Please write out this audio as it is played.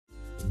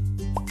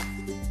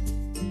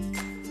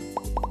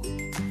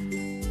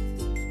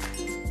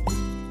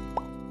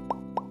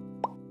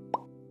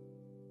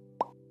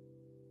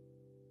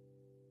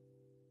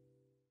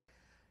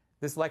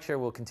This lecture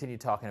will continue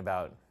talking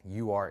about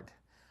UART,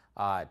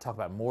 talk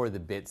about more of the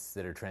bits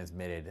that are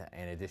transmitted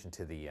in addition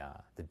to the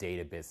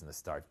data bits and the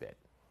start bit.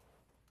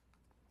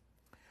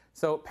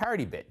 So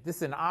parity bit, this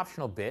is an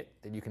optional bit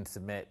that you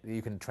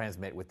can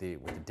transmit with the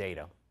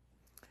data.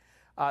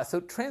 So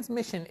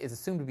transmission is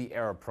assumed to be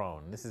error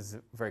prone. This is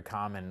very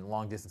common in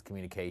long distance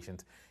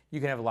communications. You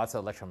can have lots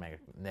of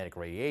electromagnetic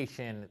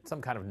radiation,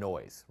 some kind of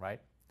noise, right?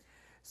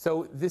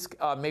 So this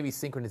may be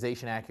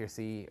synchronization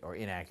accuracy or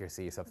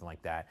inaccuracy or something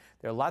like that.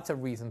 There are lots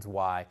of reasons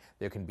why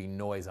there can be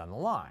noise on the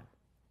line.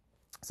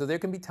 So there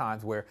can be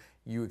times where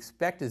you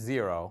expect a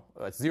zero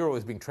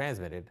is being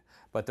transmitted,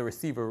 but the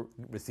receiver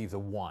receives a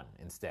 1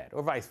 instead,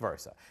 or vice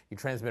versa. You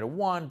transmit a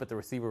 1, but the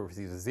receiver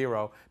receives a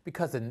 0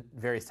 because of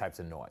various types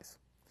of noise.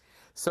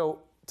 So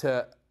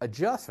to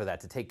adjust for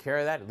that, to take care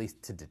of that, at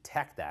least to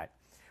detect that,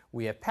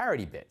 we have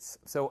parity bits.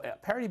 So a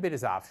parity bit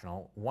is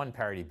optional. One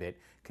parity bit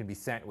can be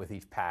sent with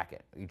each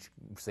packet, each,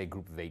 say,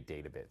 group of 8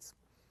 data bits.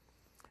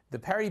 The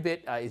parity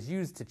bit is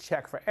used to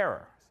check for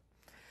errors.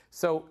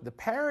 So the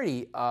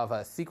parity of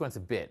a sequence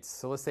of bits,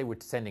 so let's say we're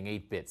sending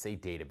 8 bits,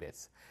 8 data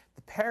bits.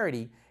 The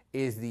parity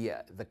is the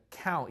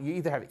count. You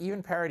either have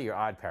even parity or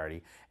odd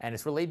parity, and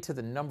it's related to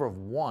the number of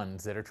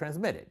ones that are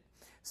transmitted.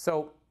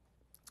 So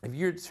if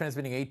you're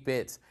transmitting 8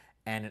 bits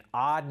and an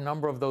odd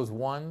number of those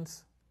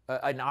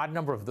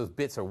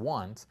bits are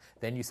ones,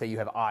 then you say you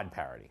have odd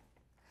parity.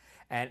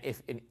 And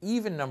if an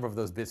even number of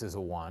those bits is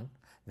a 1,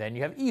 then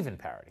you have even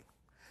parity.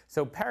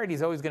 So parity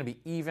is always going to be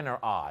even or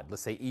odd.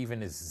 Let's say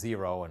even is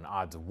 0 and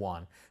odd's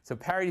 1. So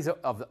parity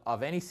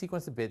of any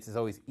sequence of bits is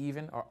always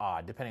even or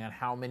odd, depending on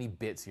how many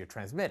bits you're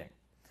transmitting.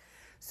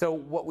 So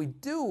what we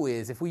do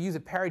is, if we use a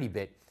parity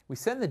bit, we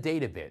send the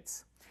data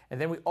bits, and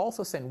then we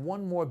also send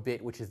one more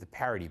bit, which is the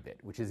parity bit,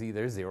 which is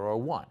either 0 or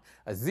 1.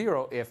 A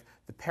 0 if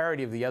the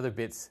parity of the other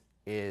bits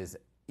is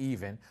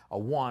even, a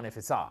 1 if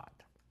it's odd.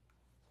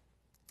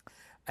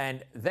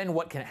 And then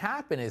what can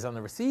happen is, on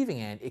the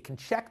receiving end, it can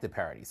check the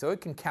parity. So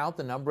it can count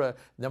the number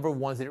of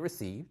ones that it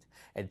received,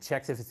 and it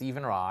checks if it's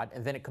even or odd,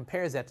 and then it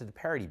compares that to the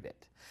parity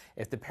bit.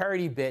 If the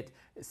parity bit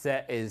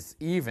is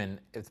even,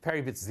 if the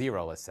parity bit's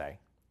 0, let's say,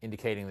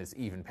 indicating this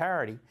even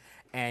parity,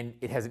 and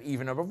it has an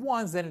even number of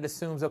ones, then it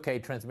assumes, okay,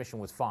 transmission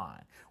was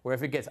fine. Where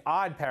if it gets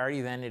odd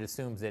parity, then it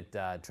assumes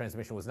that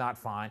transmission was not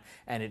fine,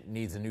 and it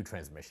needs a new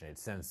transmission.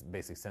 It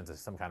basically sends us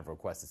some kind of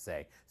request to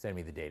say, send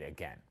me the data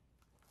again.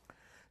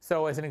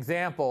 So as an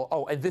example,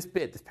 and this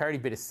parity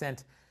bit is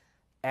sent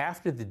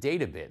after the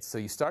data bits. So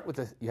you start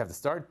with you have the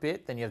start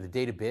bit, then you have the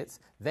data bits,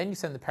 then you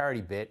send the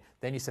parity bit,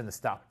 then you send the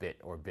stop bit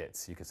or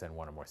bits. You can send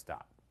one or more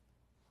stop.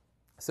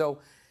 So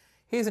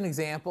here's an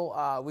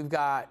example. We've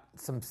got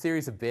some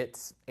series of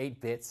bits,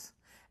 8 bits,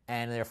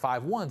 and there are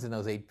 5 ones in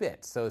those 8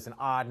 bits. So it's an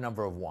odd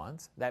number of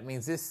ones. That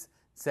means this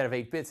set of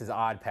 8 bits is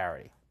odd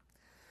parity.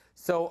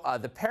 So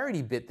the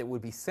parity bit that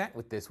would be sent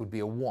with this would be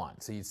a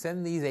 1. So you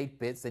send these 8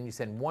 bits, then you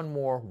send one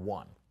more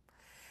 1.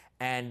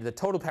 And the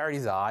total parity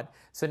is odd.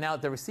 So now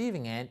at the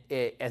receiving end,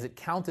 as it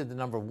counted the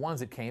number of ones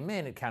that came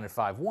in, it counted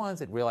 5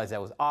 ones. It realized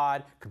that was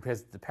odd,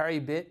 compares it to the parity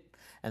bit.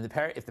 And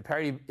if the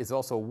parity is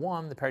also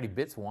 1, the parity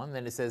bit's 1,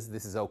 then it says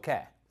this is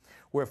OK.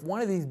 Where if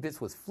one of these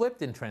bits was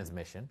flipped in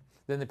transmission,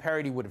 then the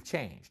parity would have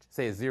changed.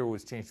 Say a 0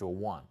 was changed to a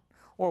 1,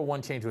 or a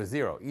 1 changed to a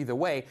 0. Either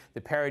way, the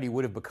parity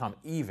would have become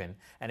even,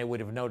 and it would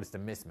have noticed a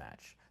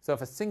mismatch. So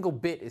if a single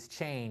bit is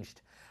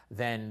changed,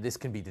 then this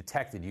can be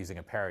detected using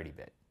a parity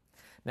bit.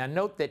 Now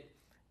note that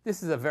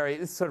this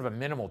is sort of a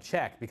minimal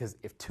check, because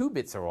if 2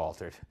 bits are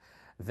altered,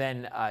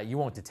 then you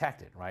won't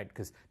detect it, right?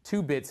 Because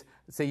 2 bits,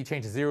 say you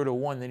change a 0 to a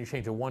 1, then you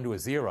change a 1 to a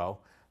 0,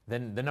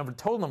 then the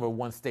total number of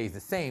 1 stays the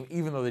same,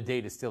 even though the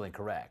data is still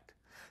incorrect.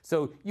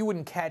 So you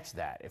wouldn't catch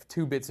that. If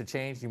 2 bits are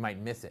changed, you might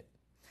miss it.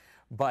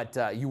 But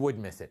you would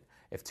miss it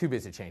if 2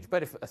 bits are changed.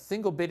 But if a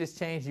single bit is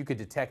changed, you could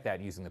detect that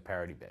using the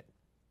parity bit.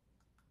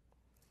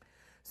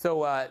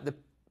 So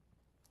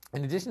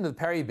in addition to the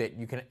parity bit,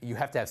 you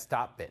have to have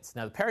stop bits.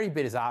 Now the parity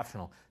bit is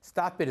optional.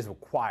 Stop bit is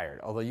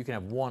required. Although you can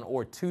have 1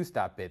 or 2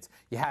 stop bits,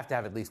 you have to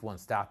have at least 1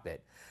 stop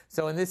bit.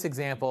 So in this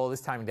example, this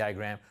timing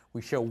diagram,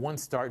 we show 1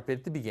 start bit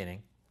at the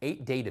beginning,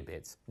 8 data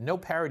bits, no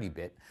parity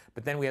bit,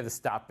 but then we have the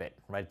stop bit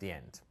right at the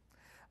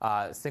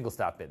end. Single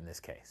stop bit in this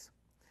case.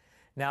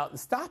 Now the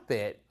stop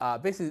bit,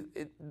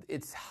 basically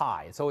it's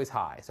high. It's always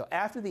high. So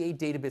after the 8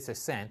 data bits are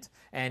sent,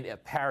 and a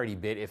parity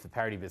bit, if the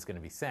parity bit is going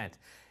to be sent,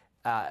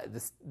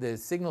 the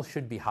signal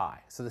should be high.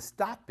 So the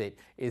stop bit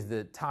is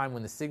the time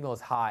when the signal is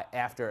high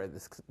after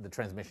the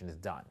transmission is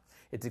done.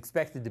 It's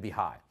expected to be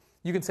high.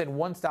 You can send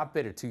 1 stop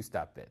bit or 2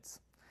 stop bits.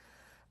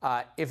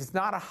 If it's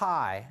not a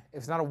high, if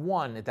it's not a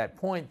 1 at that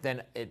point,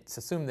 then it's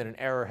assumed that an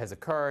error has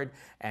occurred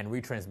and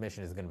retransmission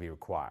is going to be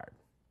required.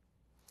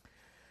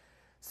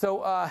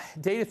 So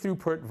data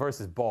throughput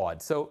versus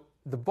baud. So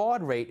the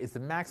baud rate is the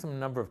maximum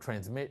number of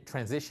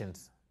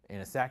transitions in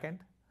a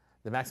second,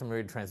 the maximum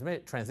rate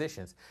of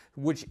transitions,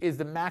 which is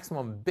the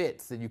maximum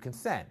bits that you can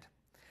send.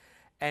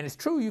 And it's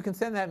true you can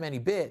send that many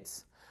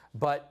bits,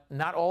 but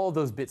not all of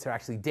those bits are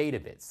actually data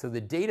bits. So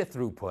the data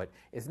throughput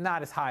is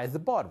not as high as the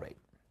baud rate,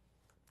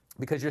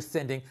 because you're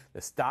sending the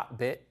stop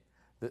bit,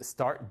 the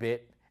start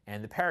bit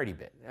and the parity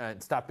bit.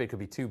 Stop bit could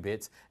be 2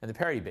 bits, and the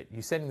parity bit.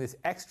 You're sending this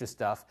extra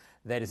stuff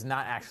that is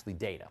not actually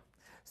data.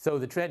 So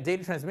the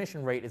data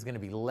transmission rate is going to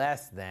be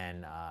less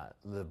than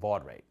the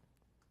baud rate.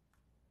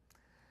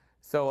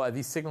 So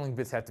these signaling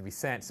bits have to be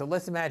sent. So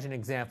let's imagine an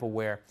example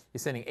where you're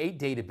sending 8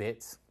 data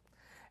bits,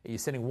 you're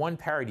sending 1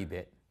 parity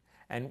bit,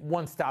 and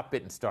 1 stop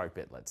bit and start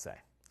bit, let's say.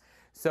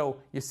 So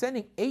you're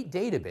sending 8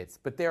 data bits,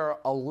 but there are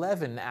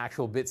 11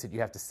 actual bits that you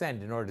have to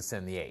send in order to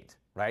send the 8,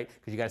 right?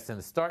 Because you got to send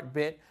the start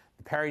bit,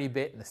 the parity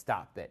bit, and the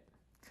stop bit.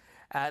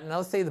 Now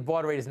let's say the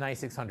baud rate is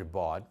 9600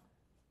 baud.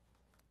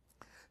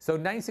 So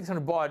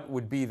 9600 baud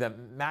would be the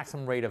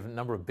maximum rate of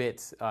number of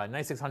bits,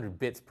 9600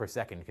 bits per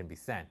second can be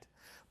sent.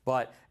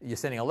 But you're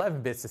sending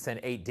 11 bits to send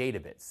 8 data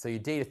bits. So your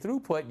data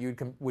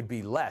throughput would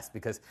be less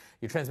because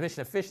your transmission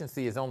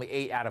efficiency is only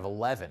 8 out of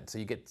 11. So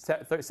you get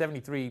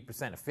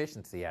 73%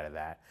 efficiency out of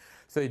that.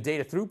 So your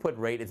data throughput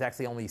rate is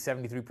actually only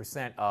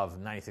 73% of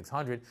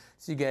 9600.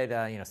 So you get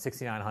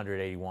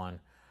 6981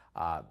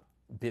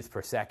 bits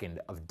per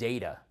second of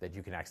data that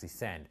you can actually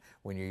send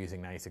when you're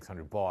using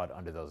 9600 baud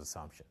under those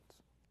assumptions.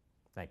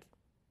 Thank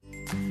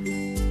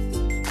you.